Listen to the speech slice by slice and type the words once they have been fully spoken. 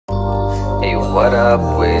Hey, what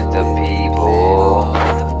up with the people?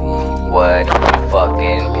 What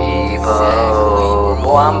fucking people?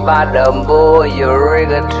 Boy, I'm about to boil your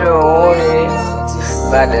rigatoni.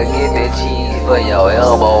 About to get the cheese for your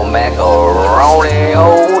elbow macaroni.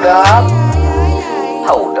 Hold up.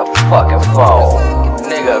 Hold the fucking phone.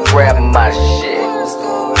 Nigga, grab my shit.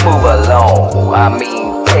 Move along. I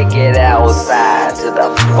mean, take it outside to the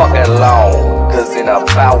fucking lawn. Cause in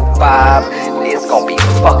about 5, it's gonna be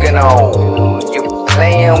fucking on. You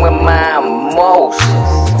playing with my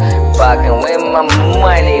emotions, fucking with my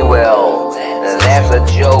money, well, that's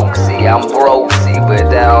a joke. See, I'm broke, see, but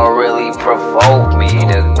that don't really provoke me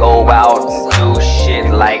to go out and do shit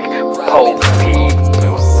like poke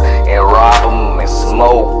people and rob them and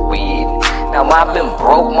smoke weed. Now I've been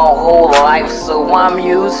broke my whole life, so I'm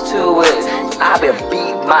used to it. I've been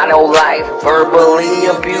beat my whole life, verbally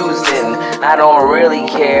abused, and I don't really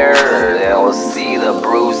care. They'll see the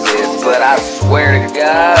bruises, but I swear to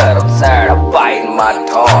God, I'm tired of biting my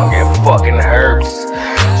tongue. It fucking hurts.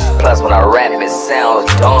 Plus when I rap, it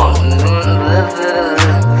sounds dumb.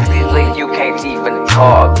 Like you can't even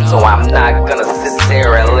talk, so I'm not gonna sit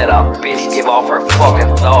there and let a bitch give off her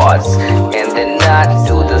fucking thoughts and then not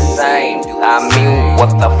do the same. I mean,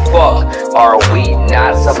 what the fuck? Are we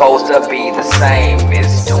not supposed to be the same?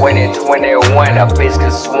 It's 2021, a bitch can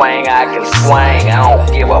swing, I can swing. I don't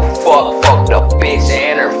give a fuck, fuck the bitch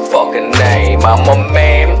and her fucking name. I'm a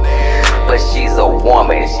man, but she's a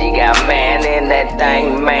woman. She got man in that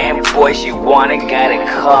thing, man. Boy, she want it, got it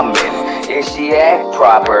coming. If she act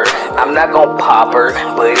proper, I'm not gon' pop her.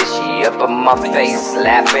 But if she up in my face,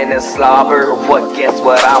 slapping and slobber, what, guess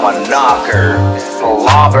what, I'm a knocker. A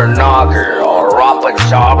lobber knocker, or rob a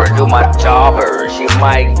jobber, do my jobber. She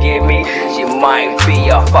might give me, she might be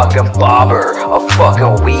a fucking bobber, a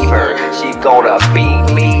fucking weaver. She gonna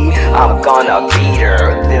beat me, I'm gonna beat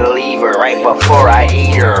her, then leave her right before I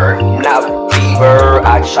eat her. Not beaver,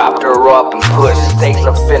 I chopped her up and put steaks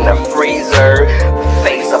up in the freezer.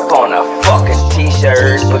 Face up on a fucking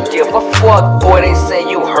t-shirt, but give a fuck, boy, they say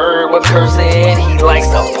you heard what Kurt said. He likes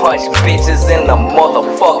to punch bitches in the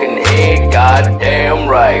motherfucking head, goddamn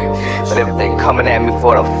right. But if they coming at me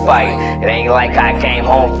for the fight, it ain't like I came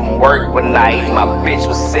home from work one night. My bitch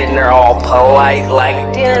was sitting there all polite,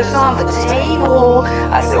 like dinner's on the table.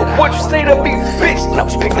 I said, what you say to me, bitch? And I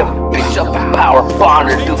picked the bitch up and power bombed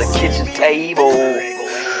her through the kitchen table.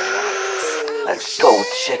 Let's go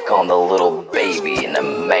check on the little baby in the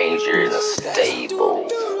manger in the stable.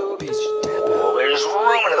 Oh, there's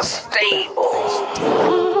room in the stable.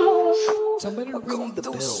 Somebody ring the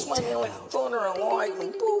bell.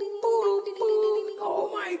 Oh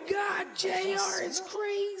my God, JR, it's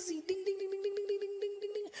crazy. Ding, ding.